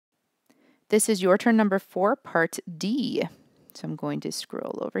this is your turn number 4, part D. So I'm going to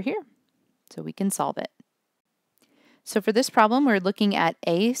scroll over here so we can solve it. So for this problem, we're looking at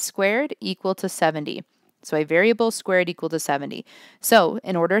a squared equal to 70. So a variable squared equal to 70. So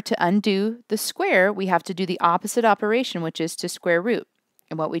in order to undo the square, we have to do the opposite operation, which is to square root.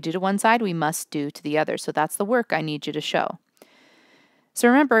 And what we do to one side, we must do to the other. So that's the work I need you to show. So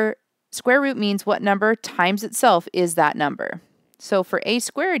remember, square root means what number times itself is that number. So for a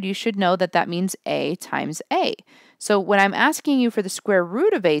squared, you should know that that means a times a. So when I'm asking you for the square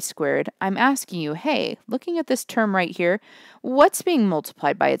root of a squared, I'm asking you, hey, looking at this term right here, what's being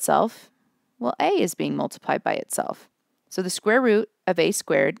multiplied by itself? Well, a is being multiplied by itself. So the square root of a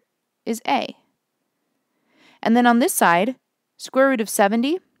squared is a. And then on this side, square root of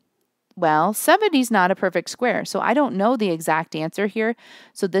 70, well, 70 is not a perfect square, so I don't know the exact answer here.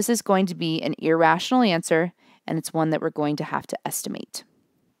 So this is going to be an irrational answer, and it's one that we're going to have to estimate.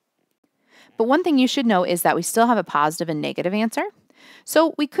 But one thing you should know is that we still have a positive and negative answer.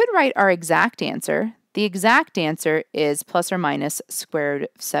 So we could write our exact answer. The exact answer is plus or minus square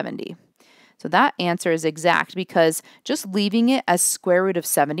root of 70. So that answer is exact because just leaving it as square root of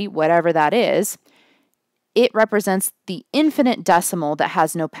 70, whatever that is, it represents the infinite decimal that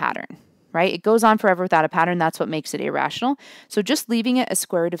has no pattern, right? It goes on forever without a pattern. That's what makes it irrational. So just leaving it as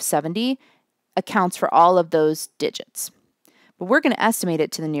square root of 70 accounts for all of those digits. But we're going to estimate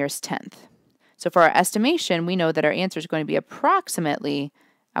it to the nearest tenth. So for our estimation, we know that our answer is going to be approximately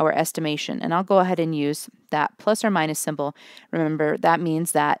our estimation. And I'll go ahead and use that plus or minus symbol. Remember, that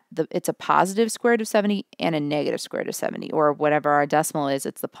means that it's a positive square root of 70 and a negative square root of 70, or whatever our decimal is.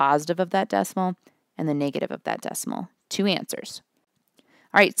 It's the positive of that decimal and the negative of that decimal. 2 answers.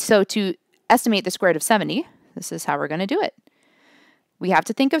 All right, so to estimate the square root of 70, this is how we're going to do it. We have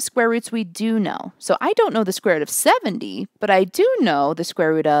to think of square roots we do know. So I don't know the square root of 70, but I do know the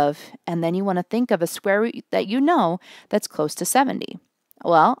square root of, and then you want to think of a square root that you know that's close to 70.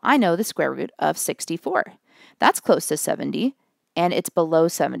 Well, I know the square root of 64. That's close to 70, and it's below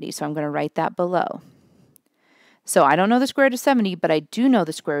 70, so I'm going to write that below. So I don't know the square root of 70, but I do know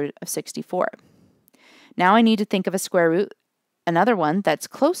the square root of 64. Now I need to think of a square root, another one that's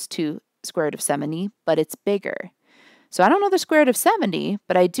close to square root of 70, but it's bigger. So I don't know the square root of 70,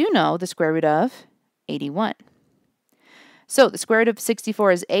 but I do know the square root of 81. So the square root of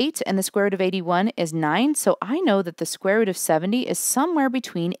 64 is 8, and the square root of 81 is 9. So I know that the square root of 70 is somewhere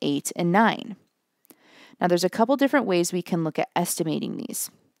between 8 and 9. Now there's a couple different ways we can look at estimating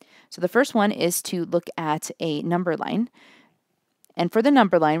these. So the first one is to look at a number line. And for the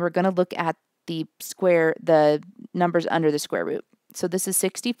number line, we're going to look at the numbers under the square root. So this is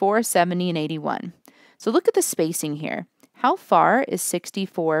 64, 70, and 81. So look at the spacing here. How far is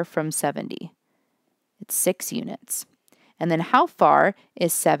 64 from 70? It's 6 units. And then how far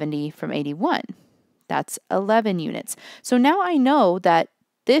is 70 from 81? That's 11 units. So now I know that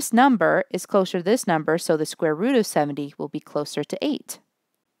this number is closer to this number, so the square root of 70 will be closer to 8.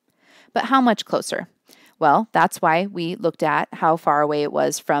 But how much closer? Well, that's why we looked at how far away it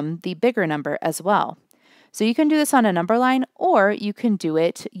was from the bigger number as well. So you can do this on a number line, or you can do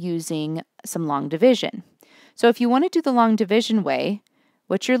it using some long division. So if you want to do the long division way,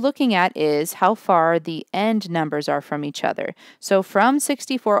 what you're looking at is how far the end numbers are from each other. So from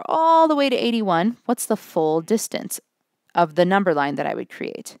 64 all the way to 81, what's the full distance of the number line that I would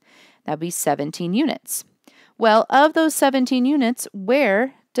create? That would be 17 units. Well, of those 17 units,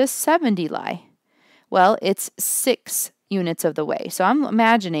 where does 70 lie? Well, it's 6 units of the way. So I'm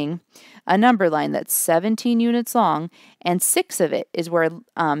imagining a number line that's 17 units long, and 6 of it is where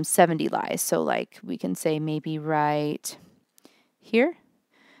 70 lies. So like we can say maybe right here.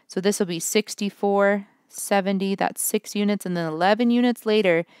 So this will be 64, 70, that's 6 units, and then 11 units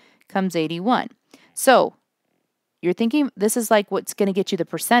later comes 81. So you're thinking this is like what's going to get you the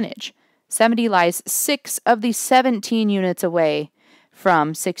percentage. 70 lies 6 of the 17 units away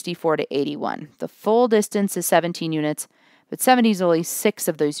from 64 to 81. The full distance is 17 units, but 70 is only 6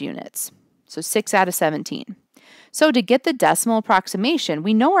 of those units. So 6 out of 17. So to get the decimal approximation,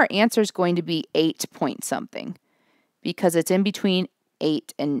 we know our answer is going to be 8 point something because it's in between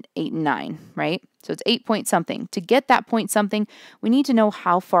 8 and 9, right? So it's 8 point something. To get that point something, we need to know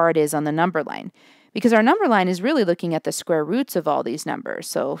how far it is on the number line because our number line is really looking at the square roots of all these numbers.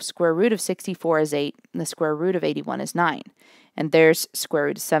 So square root of 64 is 8, and the square root of 81 is 9. And there's square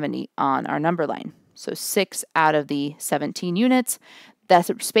root of 70 on our number line. So 6 out of the 17 units.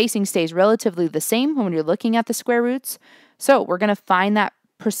 That spacing stays relatively the same when you're looking at the square roots. So we're going to find that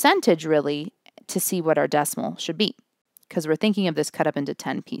percentage really to see what our decimal should be because we're thinking of this cut up into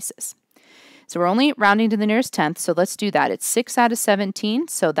 10 pieces. So we're only rounding to the nearest tenth, so let's do that. It's 6 out of 17,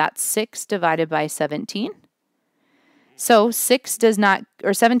 so that's 6 divided by 17. So 17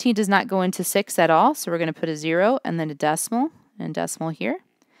 does not go into 6 at all, so we're going to put a 0 and then a decimal, and decimal here.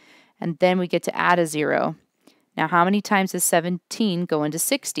 And then we get to add a 0. Now how many times does 17 go into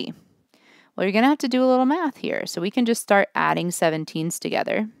 60? Well, you're going to have to do a little math here. So we can just start adding 17s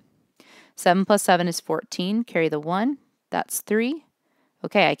together. 7 plus 7 is 14. Carry the 1. That's 3.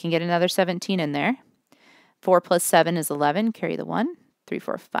 Okay, I can get another 17 in there. 4 plus 7 is 11. Carry the 1. 3,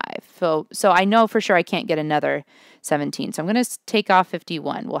 4, 5. So I know for sure I can't get another 17. So I'm going to take off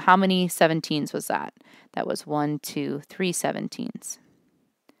 51. Well, how many 17s was that? That was 1, 2, 3 17s.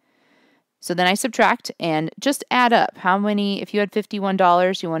 So then I subtract and just add up. How many, if you had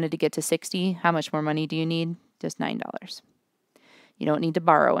 $51, you wanted to get to 60, how much more money do you need? Just $9. You don't need to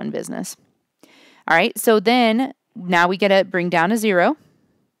borrow in business. All right, so then now we get to bring down a 0.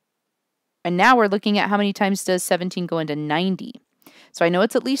 And now we're looking at how many times does 17 go into 90. So I know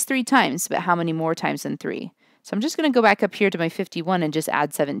it's at least 3 times, but how many more times than 3? So I'm just going to go back up here to my 51 and just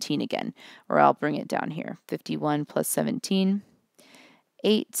add 17 again, or I'll bring it down here. 51 plus 17.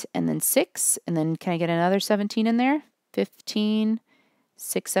 8 and then 6, and then can I get another 17 in there? 15,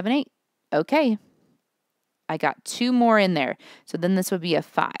 6, 7, 8. Okay, I got 2 more in there. So then this would be a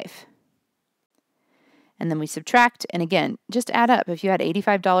 5. And then we subtract, and again, just add up. If you had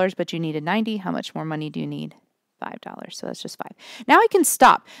 $85 but you needed 90, how much more money do you need? $5. So that's just 5. Now I can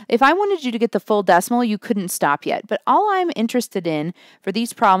stop. If I wanted you to get the full decimal, you couldn't stop yet. But all I'm interested in for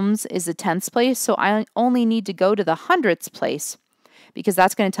these problems is the tenths place, so I only need to go to the hundredths place, because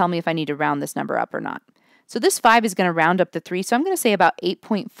that's going to tell me if I need to round this number up or not. So this 5 is going to round up to 3, so I'm going to say about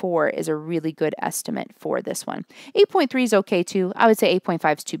 8.4 is a really good estimate for this one. 8.3 is okay too. I would say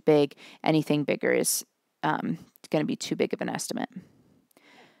 8.5 is too big. Anything bigger is going to be too big of an estimate.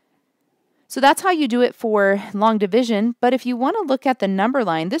 So that's how you do it for long division, but if you want to look at the number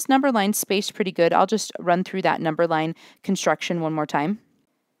line, this number line's spaced pretty good. I'll just run through that number line construction one more time.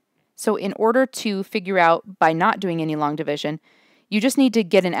 So in order to figure out by not doing any long division, you just need to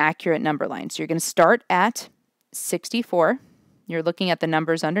get an accurate number line. So you're going to start at 64. You're looking at the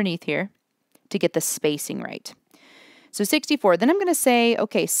numbers underneath here to get the spacing right. So 64. Then I'm going to say,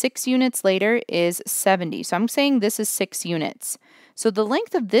 okay, 6 units later is 70. So I'm saying this is 6 units. So the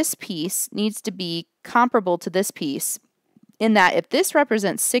length of this piece needs to be comparable to this piece in that if this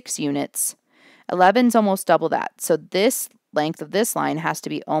represents 6 units, 11 is almost double that. So this length of this line has to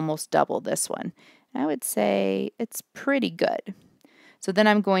be almost double this one. I would say it's pretty good. So then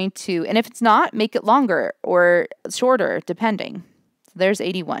I'm going to, and if it's not, make it longer or shorter, depending. So there's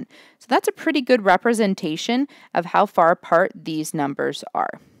 81. So that's a pretty good representation of how far apart these numbers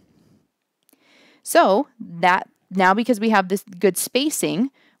are. So that now, because we have this good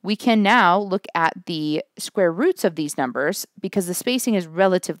spacing, we can now look at the square roots of these numbers because the spacing is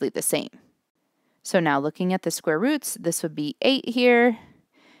relatively the same. So now looking at the square roots, this would be 8 here.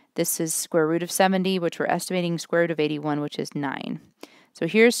 This is square root of 70, which we're estimating square root of 81, which is 9. So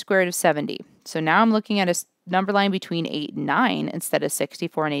here's square root of 70. So now I'm looking at a number line between 8 and 9 instead of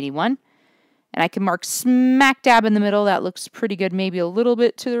 64 and 81. And I can mark smack dab in the middle. That looks pretty good, maybe a little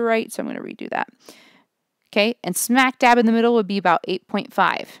bit to the right, so I'm going to redo that. Okay, and smack dab in the middle would be about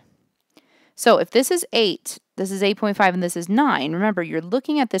 8.5. So if this is 8, this is 8.5, and this is 9, remember, you're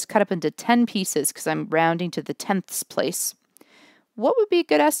looking at this cut up into 10 pieces because I'm rounding to the tenths place. What would be a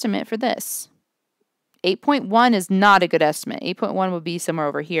good estimate for this? 8.1 is not a good estimate. 8.1 would be somewhere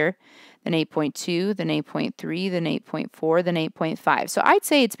over here, then 8.2, then 8.3, then 8.4, then 8.5. So I'd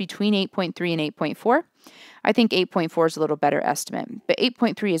say it's between 8.3 and 8.4. I think 8.4 is a little better estimate, but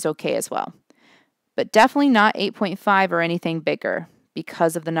 8.3 is okay as well. But definitely not 8.5 or anything bigger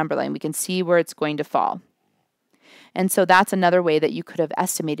because of the number line. We can see where it's going to fall. And so that's another way that you could have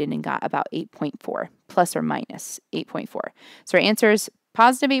estimated and got about 8.4, plus or minus 8.4. So our answer is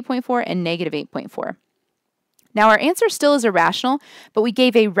positive 8.4 and negative 8.4. Now our answer still is irrational, but we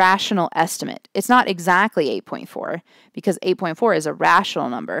gave a rational estimate. It's not exactly 8.4 because 8.4 is a rational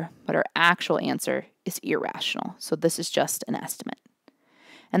number, but our actual answer is irrational. So this is just an estimate.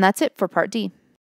 And that's it for part D.